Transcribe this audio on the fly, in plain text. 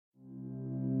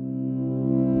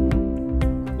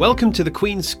Welcome to the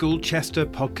Queen's School Chester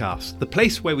podcast, the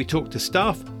place where we talk to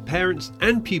staff, parents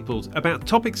and pupils about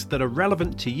topics that are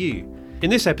relevant to you. In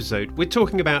this episode, we're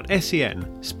talking about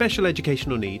SEN, Special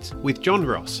Educational Needs, with John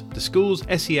Ross, the school's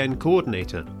SEN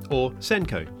coordinator, or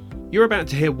SENCO. You're about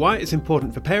to hear why it's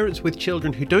important for parents with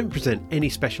children who don't present any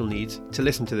special needs to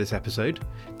listen to this episode,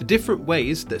 the different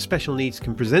ways that special needs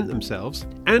can present themselves,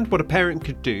 and what a parent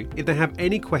could do if they have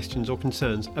any questions or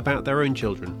concerns about their own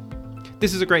children.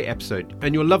 This is a great episode,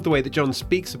 and you'll love the way that John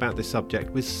speaks about this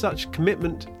subject with such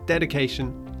commitment,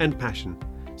 dedication, and passion.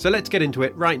 So let's get into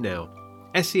it right now.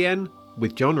 SEN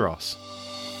with John Ross.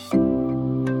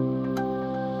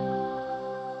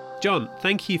 John,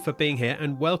 thank you for being here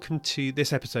and welcome to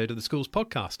this episode of the Schools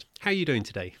Podcast. How are you doing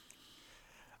today?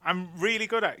 I'm really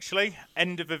good, actually.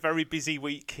 End of a very busy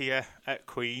week here at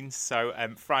Queen's. So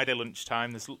Friday lunchtime,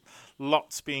 there's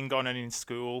lots being gone on in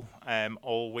school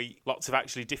all week. Lots of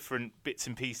actually different bits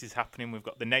and pieces happening. We've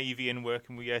got the Navy in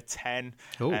working with Year 10.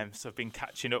 So I've been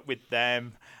catching up with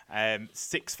them.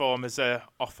 Sixth formers are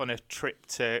off on a trip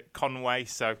to Conway.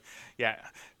 So, yeah,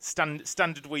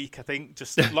 standard week, I think.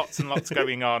 Just lots and lots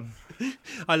going on.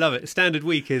 I love it. Standard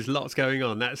week is lots going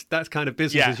on. That's kind of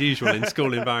business as usual in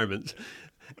school environments.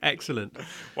 Excellent.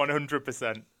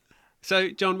 100%. So,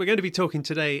 John, we're going to be talking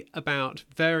today about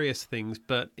various things,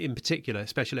 but in particular,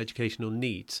 special educational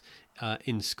needs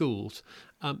in schools.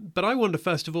 But I wonder,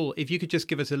 first of all, if you could just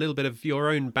give us a little bit of your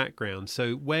own background.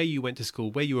 So where you went to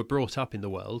school, where you were brought up in the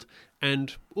world,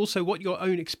 and also what your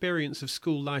own experience of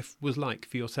school life was like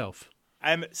for yourself.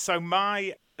 So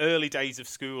my early days of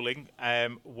schooling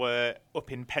were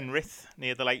up in Penrith,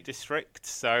 near the Lake District.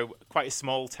 So quite a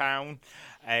small town,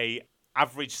 a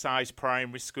average sized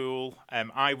primary school.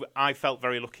 I felt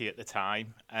very lucky at the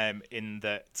time in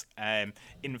that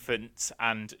infants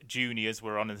and juniors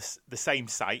were on the same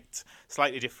site,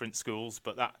 slightly different schools,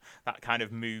 but that kind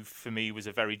of move for me was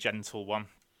a very gentle one.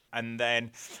 And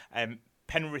then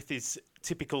Penrith is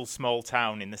typical small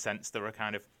town in the sense there are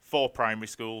kind of 4 primary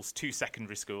schools, 2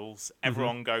 secondary schools.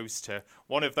 Everyone goes to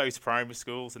one of those primary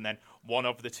schools and then one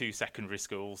of the 2 secondary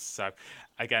schools. So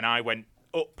again, I went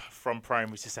up from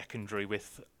primary to secondary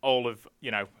with all of,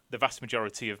 the vast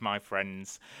majority of my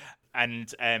friends.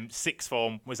 And sixth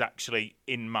form was actually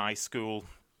in my school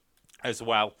as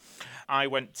well. I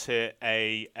went to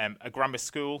a grammar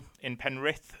school in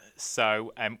Penrith,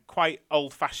 so quite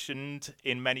old-fashioned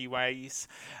in many ways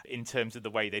in terms of the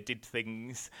way they did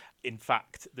things. In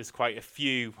fact, there's quite a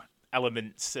few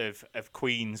elements of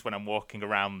Queen's when I'm walking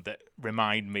around that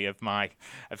remind me of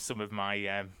some of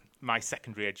my my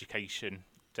secondary education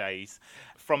days.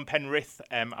 From Penrith,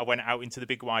 I went out into the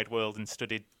big wide world and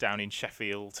studied down in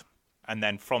Sheffield, and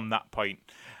then from that point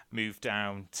moved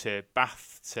down to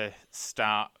Bath to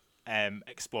start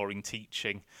exploring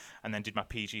teaching, and then did my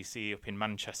PGCE up in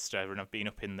Manchester, and I've been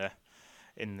up in the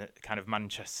kind of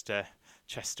Manchester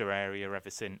Chester area ever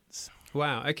since.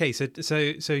 Wow. Okay.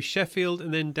 So Sheffield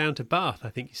and then down to Bath, I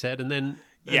think you said, and then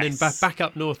back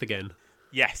up north again.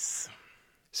 Yes.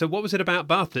 So what was it about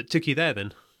Bath that took you there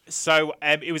then? So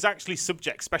it was actually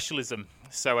subject specialism.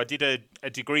 So I did a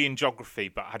degree in geography,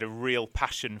 but I had a real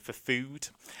passion for food,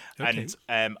 okay.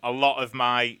 And a lot of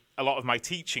my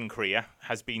teaching career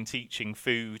has been teaching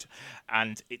food,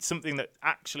 and it's something that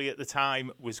actually at the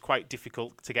time was quite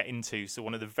difficult to get into. So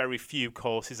one of the very few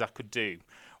courses I could do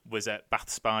was at Bath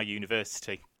Spa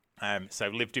University. So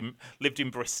lived in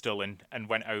Bristol and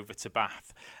went over to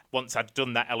Bath. Once I'd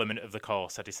done that element of the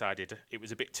course, I decided it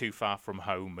was a bit too far from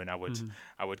home, and I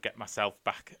would get myself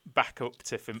back up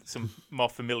to some more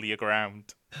familiar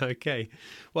ground. Okay.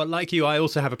 Well, like you, I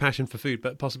also have a passion for food,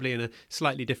 but possibly in a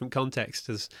slightly different context.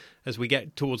 As we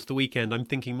get towards the weekend, I'm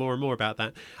thinking more and more about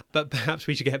that. But perhaps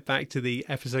we should get back to the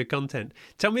episode content.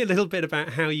 Tell me a little bit about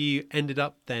how you ended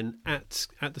up then at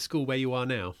the school where you are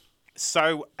now.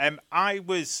 So I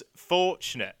was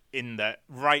fortunate in that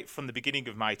right from the beginning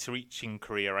of my teaching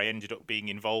career, I ended up being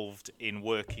involved in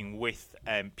working with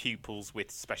pupils with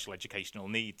special educational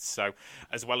needs. So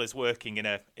as well as working in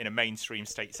a mainstream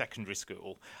state secondary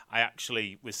school, I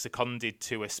actually was seconded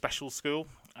to a special school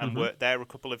and worked there a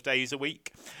couple of days a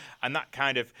week. And that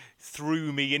kind of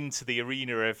threw me into the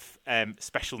arena of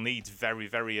special needs very,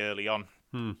 very early on.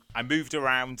 I moved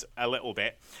around a little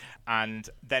bit and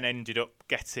then ended up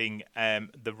getting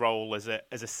the role as a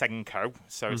SENCO,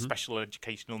 so a special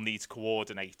educational needs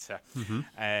coordinator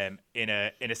in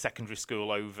a secondary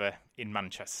school over in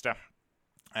Manchester.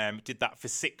 Did that for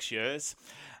 6 years,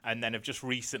 and then have just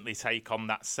recently taken on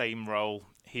that same role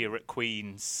here at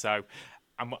Queen's. So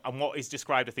I'm what is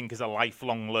described, I think, as a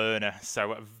lifelong learner.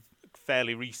 So I've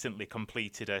fairly recently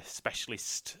completed a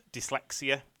specialist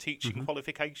dyslexia teaching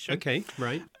qualification. Okay,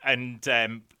 right. And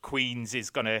Queen's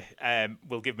is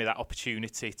will give me that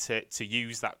opportunity to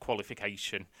use that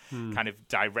qualification kind of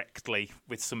directly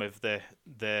with some of the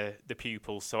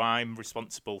pupils. So I'm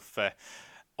responsible for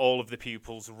all of the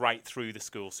pupils right through the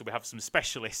school. So we have some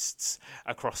specialists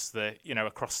across the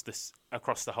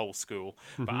whole school,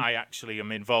 but I actually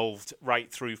am involved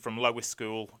right through from lower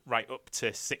school right up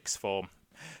to sixth form.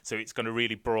 So it's going to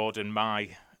really broaden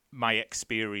my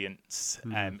experience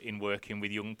in working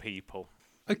with young people.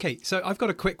 Okay, so I've got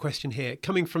a quick question here.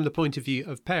 Coming from the point of view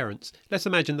of parents, let's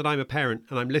imagine that I'm a parent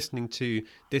and I'm listening to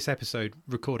this episode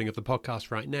recording of the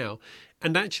podcast right now,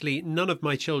 and actually none of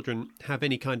my children have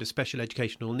any kind of special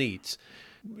educational needs.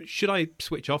 Should I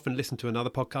switch off and listen to another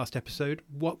podcast episode?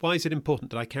 Why is it important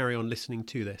that I carry on listening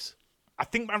to this? I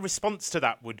think my response to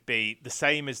that would be the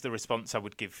same as the response I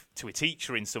would give to a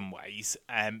teacher in some ways,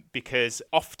 because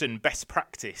often best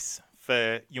practice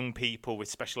for young people with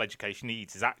special education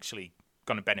needs is actually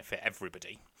going to benefit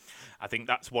everybody. I think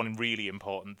that's one really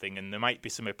important thing, and there might be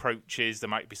some approaches, there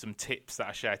might be some tips that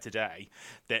I share today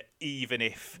that even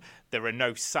if there are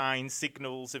no signs,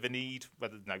 signals of a need,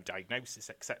 whether no diagnosis,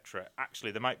 etc.,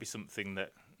 actually there might be something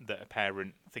that a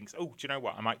parent thinks, oh, do you know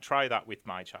what, I might try that with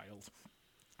my child.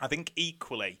 I think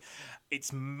equally,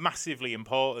 it's massively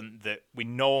important that we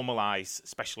normalise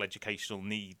special educational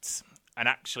needs. And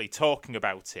actually talking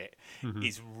about it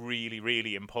is really,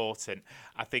 really important.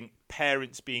 I think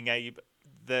parents being able,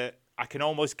 I can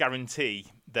almost guarantee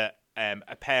that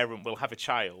a parent will have a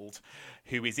child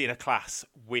who is in a class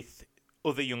with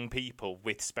other young people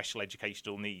with special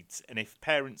educational needs. And if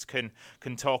parents can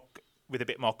talk with a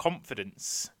bit more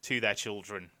confidence to their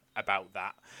children about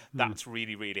that, that's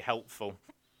really, really helpful.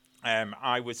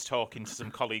 I was talking to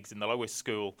some colleagues in the lower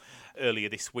school earlier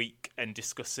this week and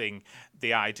discussing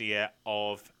the idea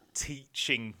of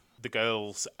teaching the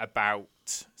girls about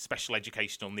special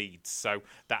educational needs so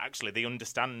that actually they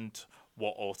understand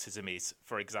what autism is,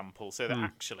 for example, so that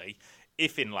actually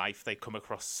if in life they come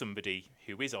across somebody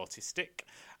who is autistic,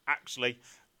 actually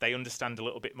they understand a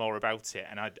little bit more about it.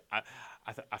 And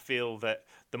I feel that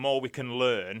the more we can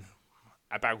learn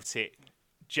about it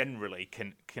generally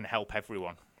can help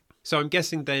everyone. So I'm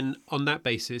guessing then on that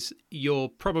basis, you're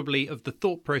probably of the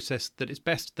thought process that it's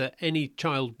best that any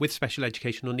child with special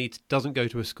educational needs doesn't go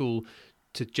to a school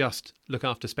to just look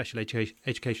after special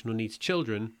educational needs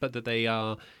children, but that they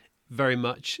are very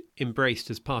much embraced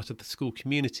as part of the school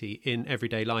community in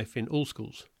everyday life in all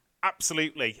schools.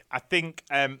 Absolutely. I think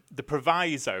the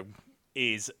proviso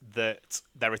is that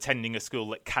they're attending a school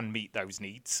that can meet those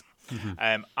needs.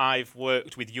 I've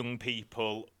worked with young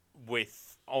people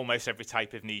with almost every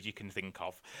type of need you can think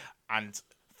of. And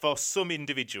for some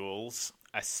individuals,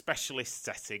 a specialist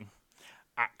setting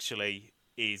actually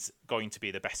is going to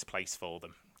be the best place for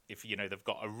them. If, they've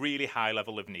got a really high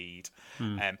level of need,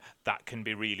 that can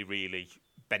be really, really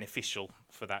beneficial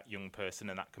for that young person,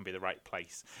 and that can be the right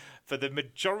place. For the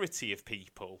majority of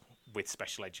people with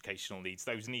special educational needs,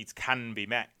 those needs can be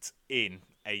met in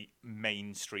a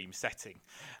mainstream setting.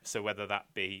 So whether that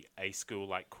be a school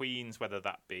like Queen's, whether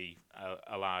that be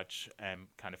a large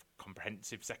kind of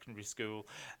comprehensive secondary school,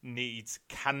 needs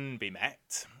can be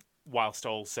met whilst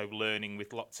also learning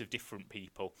with lots of different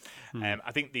people.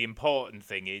 I think the important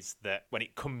thing is that when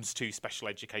it comes to special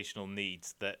educational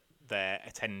needs, that they're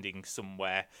attending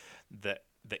somewhere that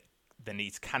the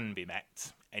needs can be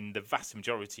met. In the vast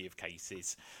majority of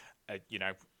cases,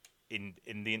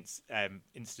 in the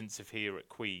instance of here at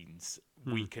Queen's,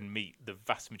 we can meet the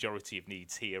vast majority of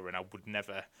needs here, and I would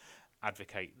never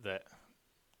advocate that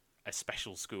a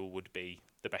special school would be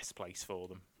the best place for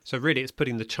them. So really it's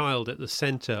putting the child at the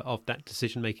centre of that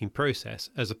decision-making process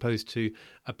as opposed to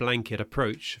a blanket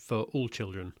approach for all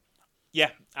children.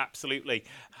 Yeah, absolutely.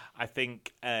 I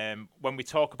think when we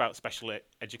talk about special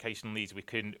educational needs, we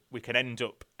can end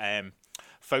up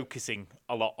focusing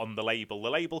a lot on the label.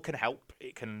 The label can help.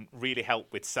 It can really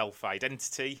help with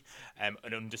self-identity and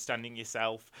understanding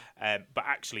yourself. But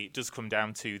actually, it does come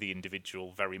down to the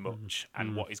individual very much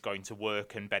and what is going to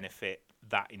work and benefit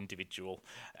that individual.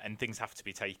 And things have to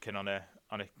be taken on a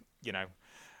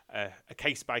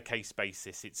case-by-case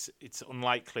basis. It's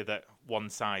unlikely that one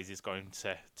size is going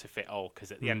to fit all,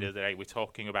 because at the end of the day, we're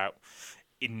talking about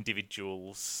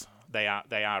individuals. They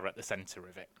are at the centre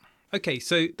of it. Okay,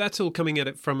 so that's all coming at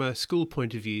it from a school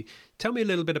point of view. Tell me a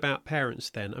little bit about parents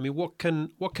then. I mean, what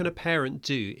can a parent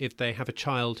do if they have a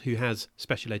child who has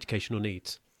special educational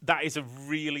needs? That is a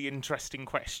really interesting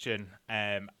question,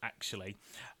 actually.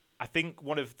 I think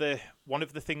one of the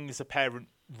things a parent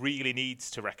really needs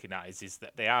to recognise is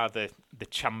that they are the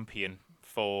champion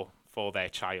for for their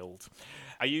child.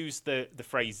 I use the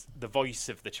phrase the voice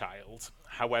of the child.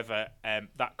 However,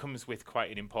 that comes with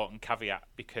quite an important caveat,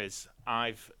 because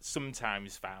I've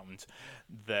sometimes found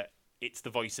that it's the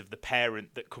voice of the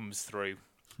parent that comes through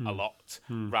a lot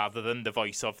rather than the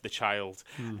voice of the child.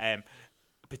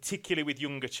 Particularly with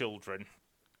younger children,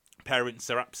 parents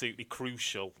are absolutely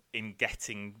crucial in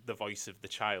getting the voice of the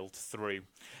child through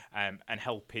and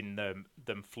helping them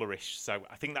flourish. So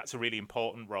I think that's a really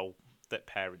important role that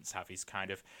parents have, is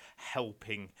kind of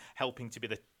helping to be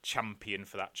the champion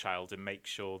for that child and make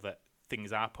sure that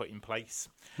things are put in place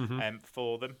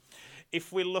for them.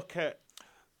 If we look at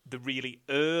the really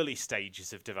early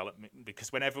stages of development,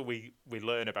 because whenever we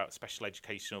learn about special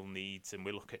educational needs and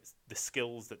we look at the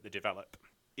skills that they develop,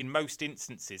 in most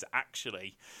instances,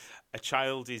 actually, a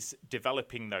child is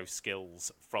developing those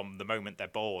skills from the moment they're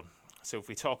born. So if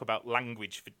we talk about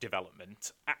language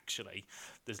development, actually,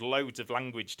 there's loads of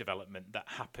language development that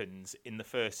happens in the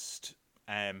first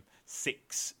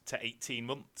 6 to 18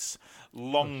 months,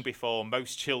 long before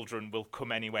most children will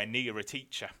come anywhere near a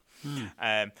teacher.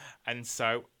 And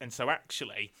so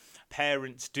actually,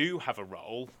 parents do have a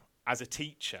role as a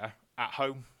teacher at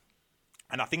home.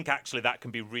 And I think actually that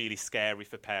can be really scary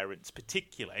for parents,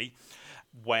 particularly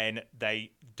when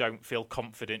they don't feel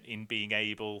confident in being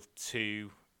able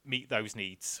to meet those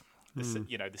needs.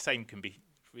 The same can be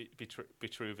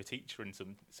true of a teacher in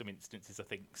some instances, I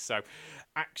think. So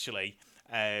actually,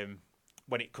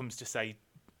 when it comes to, say,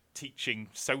 teaching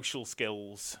social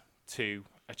skills to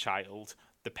a child,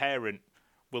 the parent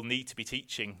will need to be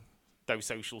teaching those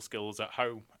social skills at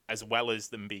home as well as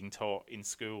them being taught in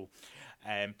school.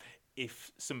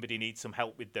 If somebody needs some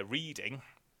help with their reading,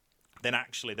 then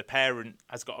actually the parent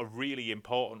has got a really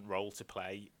important role to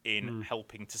play in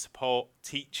helping to support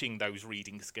teaching those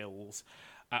reading skills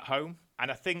at home. And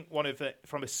I think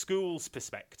from a school's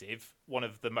perspective, one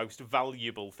of the most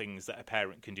valuable things that a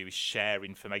parent can do is share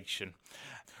information.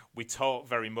 We talk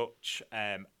very much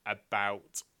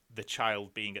about the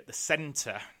child being at the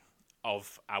centre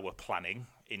of our planning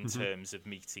in terms of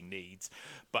meeting needs,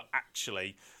 but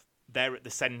actually they're at the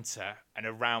centre, and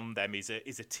around them is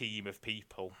a team of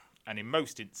people. And in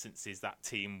most instances, that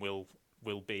team will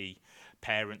be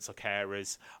parents or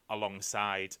carers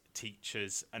alongside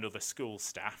teachers and other school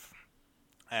staff.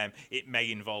 It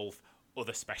may involve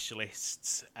other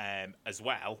specialists as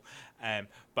well,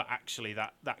 but actually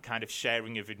that kind of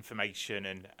sharing of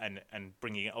information and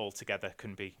bringing it all together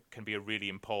can be a really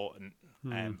important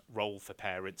role for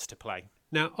parents to play.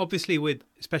 Now, obviously, with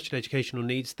special educational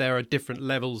needs, there are different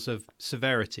levels of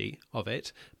severity of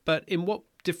it. But in what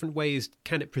different ways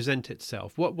can it present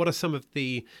itself? What are some of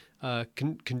the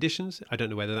conditions? I don't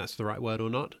know whether that's the right word or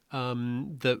not.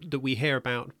 That we hear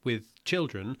about with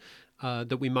children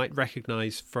that we might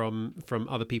recognise from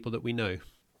other people that we know.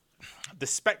 The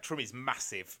spectrum is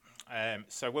massive.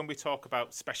 So when we talk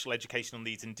about special educational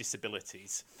needs and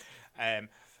disabilities,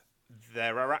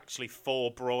 there are actually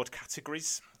 4 broad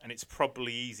categories, and it's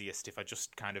probably easiest if I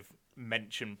just kind of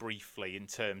mention briefly in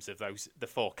terms of the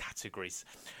 4 categories.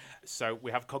 So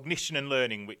we have cognition and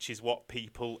learning, which is what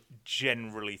people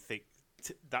generally think.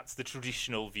 That's the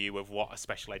traditional view of what a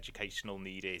special educational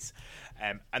need is.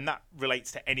 And that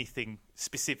relates to anything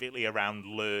specifically around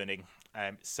learning.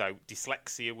 So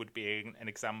dyslexia would be an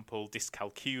example,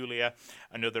 dyscalculia,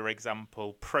 another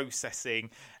example, processing,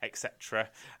 etc.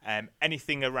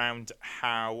 Anything around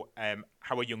how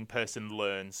a young person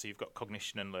learns. So you've got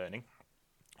cognition and learning.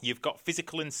 You've got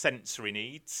physical and sensory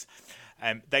needs.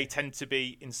 They tend to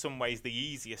be, in some ways, the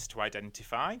easiest to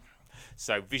identify.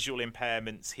 So visual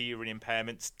impairments, hearing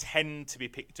impairments tend to be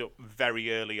picked up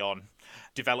very early on.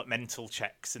 Developmental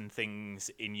checks and things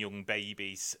in young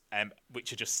babies,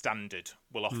 which are just standard,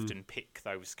 will often pick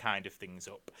those kind of things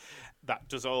up. That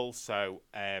does also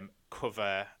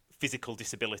cover physical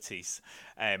disabilities,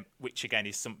 which again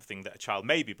is something that a child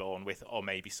may be born with or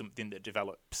maybe something that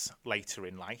develops later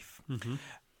in life.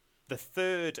 The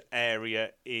third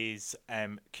area is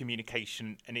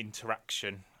communication and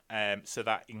interaction. So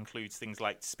that includes things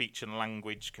like speech and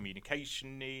language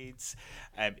communication needs.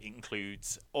 It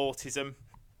includes autism.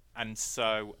 And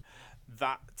so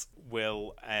that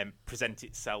will present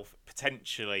itself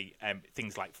potentially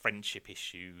things like friendship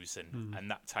issues and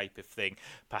that type of thing.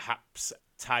 Perhaps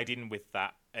tied in with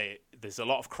that, there's a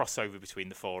lot of crossover between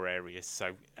the 4 areas.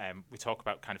 So we talk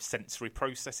about kind of sensory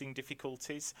processing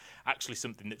difficulties, actually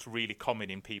something that's really common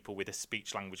in people with a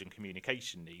speech, language and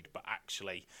communication need, but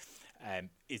actually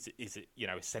is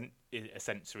a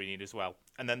sensory need as well.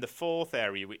 And then the 4th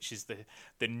area, which is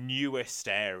the newest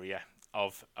area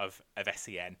of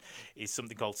SEN, is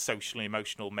something called social and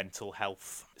emotional mental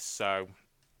health. So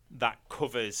that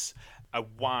covers a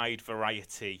wide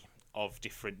variety of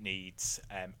different needs,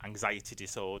 anxiety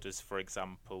disorders, for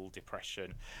example,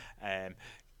 depression,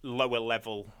 lower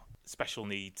level special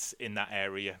needs in that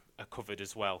area are covered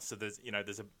as well. So there's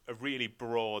a really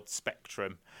broad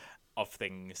spectrum of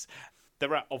things.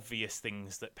 There are obvious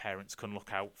things that parents can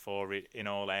look out for in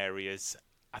all areas.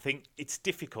 I think it's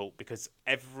difficult because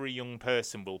every young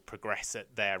person will progress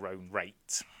at their own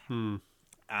rate.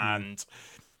 And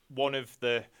one of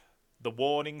the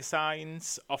warning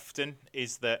signs often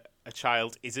is that a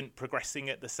child isn't progressing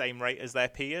at the same rate as their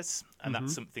peers, and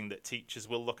that's something that teachers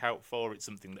will look out for. It's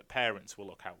something that parents will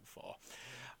look out for.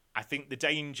 I think the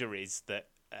danger is that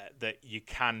you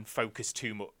can focus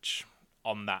too much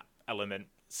on that element.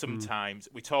 Sometimes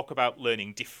we talk about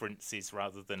learning differences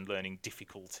rather than learning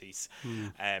difficulties.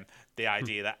 The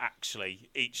idea that actually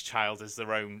each child has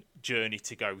their own journey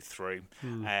to go through,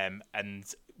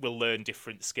 and will learn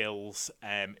different skills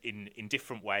in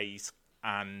different ways.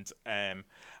 And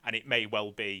it may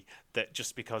well be that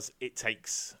just because it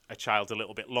takes a child a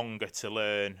little bit longer to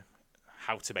learn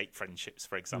how to make friendships,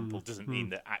 for example, doesn't mean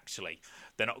that actually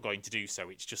they're not going to do so.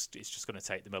 It's just going to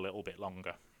take them a little bit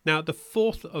longer. Now, the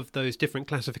fourth of those different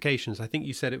classifications, I think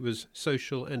you said it was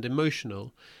social and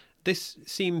emotional. This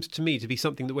seems to me to be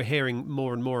something that we're hearing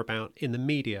more and more about in the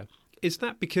media. Is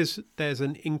that because there's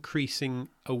an increasing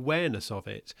awareness of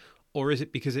it, or is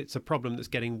it because it's a problem that's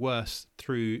getting worse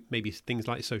through maybe things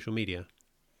like social media?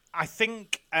 I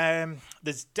think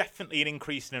there's definitely an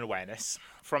increase in awareness.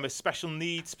 From a special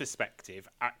needs perspective,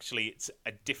 actually, it's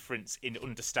a difference in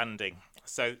understanding.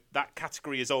 So that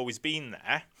category has always been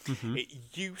there. It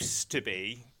used to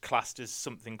be classed as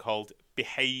something called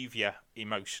behaviour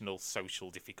emotional social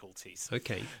difficulties.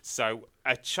 Okay. So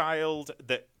a child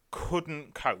that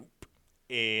couldn't cope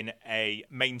in a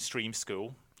mainstream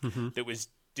school, that was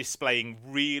displaying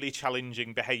really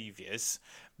challenging behaviours,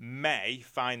 may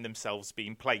find themselves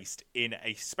being placed in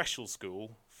a special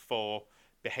school for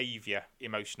behaviour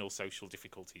emotional social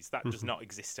difficulties. That does not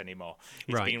exist anymore.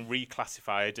 It's being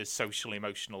reclassified as social,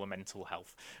 emotional and mental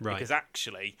health. Because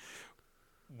actually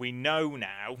we know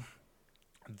now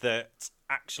that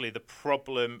actually the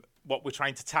problem, what we're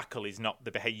trying to tackle is not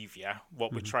the behaviour.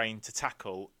 What we're trying to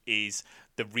tackle is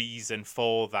the reason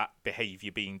for that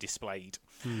behaviour being displayed.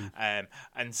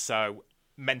 And so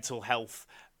mental health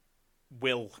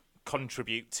will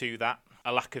contribute to that.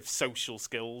 A lack of social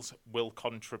skills will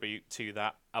contribute to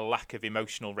that. A lack of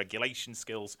emotional regulation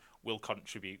skills will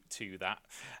contribute to that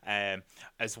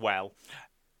as well.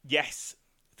 Yes,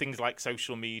 things like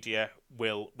social media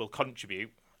will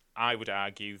contribute. I would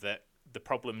argue that the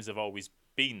problems have always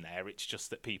been there. It's just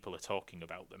that people are talking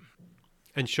about them.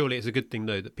 And surely it's a good thing,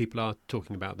 though, that people are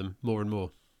talking about them more and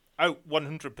more. Oh,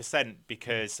 100%,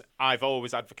 because I've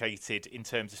always advocated in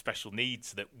terms of special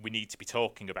needs that we need to be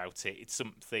talking about it. It's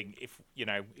something, if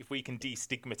we can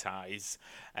destigmatise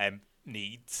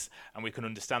needs and we can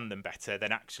understand them better,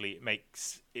 then actually it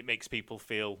makes people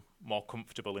feel more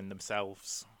comfortable in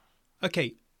themselves.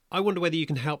 Okay, I wonder whether you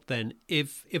can help then.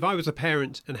 If I was a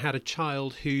parent and had a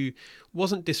child who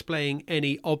wasn't displaying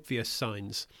any obvious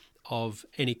signs of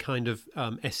any kind of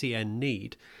SEN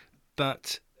need,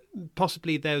 but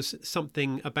possibly there's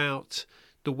something about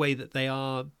the way that they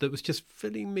are that was just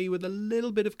filling me with a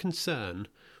little bit of concern,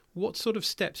 what sort of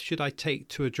steps should I take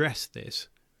to address this?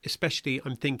 Especially,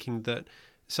 I'm thinking that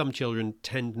some children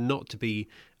tend not to be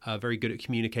very good at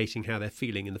communicating how they're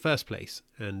feeling in the first place,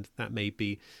 and that may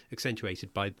be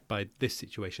accentuated by this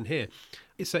situation here.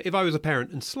 So if I was a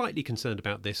parent and slightly concerned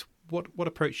about this, what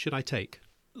approach should I take?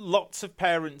 Lots of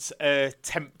parents are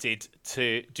tempted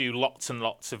to do lots and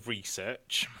lots of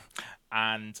research,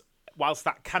 and whilst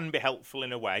that can be helpful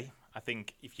in a way, I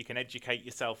think if you can educate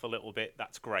yourself a little bit,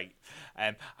 that's great.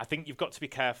 I think you've got to be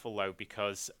careful, though,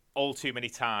 because all too many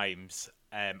times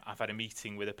I've had a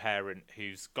meeting with a parent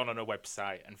who's gone on a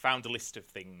website and found a list of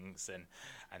things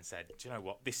and said, do you know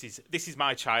what, this is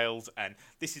my child and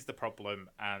this is the problem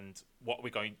and what we're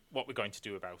going to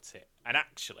do about it. And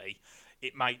actually,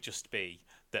 it might just be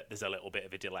that there's a little bit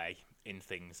of a delay in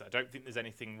things. I don't think there's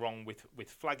anything wrong with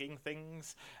flagging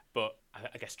things, but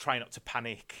I guess try not to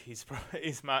panic is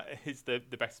the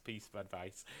best piece of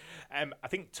advice. I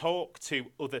think talk to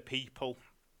other people.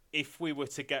 If we were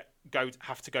to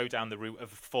have to go down the route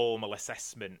of a formal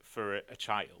assessment for a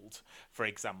child, for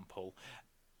example,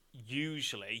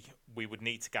 usually we would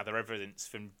need to gather evidence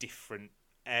from different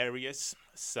areas.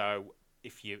 So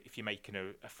if you're making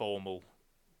a formal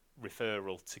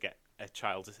referral to get a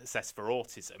child assessed for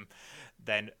autism,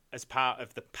 then as part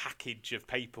of the package of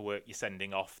paperwork you're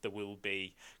sending off, there will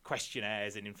be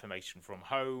questionnaires and information from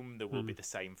home. There will be the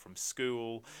same from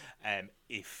school.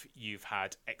 If you've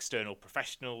had external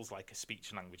professionals like a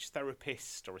speech and language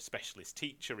therapist or a specialist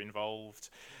teacher involved,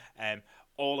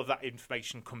 all of that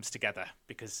information comes together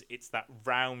because it's that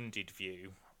rounded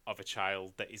view of a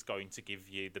child that is going to give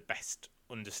you the best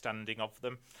understanding of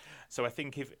them. So I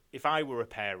think if I were a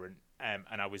parent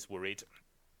and I was worried,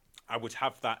 I would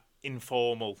have that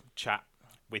informal chat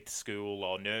with school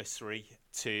or nursery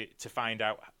to find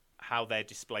out how they're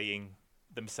displaying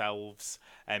themselves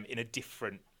in a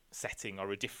different setting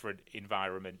or a different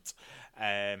environment.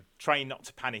 Trying not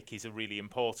to panic is a really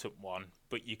important one,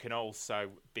 but you can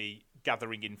also be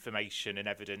gathering information and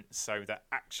evidence so that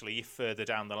actually if further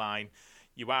down the line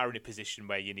you are in a position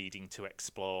where you're needing to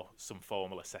explore some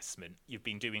formal assessment, you've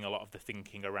been doing a lot of the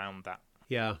thinking around that.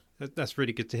 Yeah, that's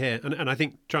really good to hear. And I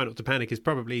think try not to panic is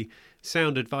probably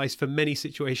sound advice for many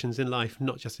situations in life,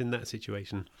 not just in that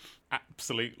situation.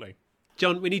 Absolutely.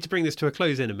 John, we need to bring this to a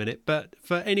close in a minute, but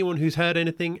for anyone who's heard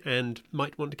anything and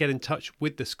might want to get in touch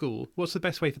with the school, what's the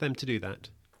best way for them to do that?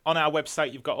 On our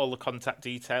website, you've got all the contact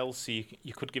details, so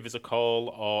you could give us a call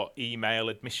or email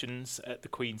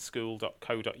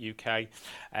admissions@thequeenschool.co.uk.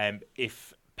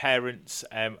 If parents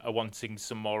are wanting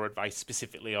some more advice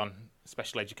specifically on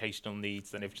special educational needs,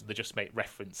 then if they just make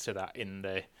reference to that in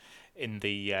the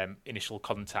initial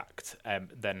contact,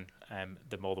 then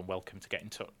they're more than welcome to get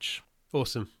in touch.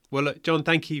 Awesome. Well, look, John,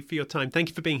 thank you for your time. Thank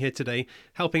you for being here today,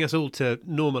 helping us all to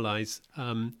normalise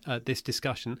this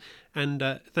discussion.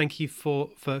 And thank you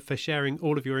for sharing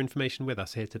all of your information with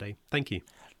us here today. Thank you.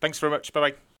 Thanks very much.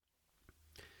 Bye-bye.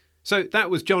 So that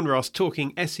was John Ross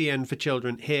talking SEN for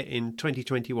children here in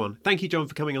 2021. Thank you, John,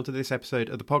 for coming onto this episode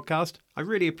of the podcast. I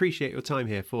really appreciate your time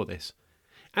here for this.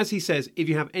 As he says, if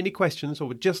you have any questions or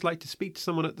would just like to speak to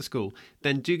someone at the school,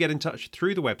 then do get in touch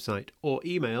through the website or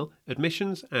email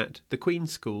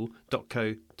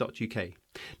admissions@thequeenschool.co.uk.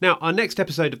 Now, our next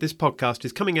episode of this podcast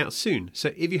is coming out soon,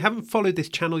 so if you haven't followed this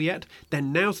channel yet,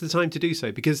 then now's the time to do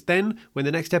so, because then, when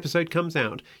the next episode comes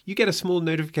out, you get a small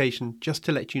notification just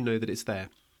to let you know that it's there.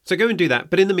 So go and do that,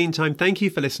 but in the meantime, thank you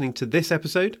for listening to this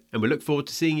episode, and we look forward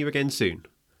to seeing you again soon.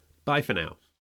 Bye for now.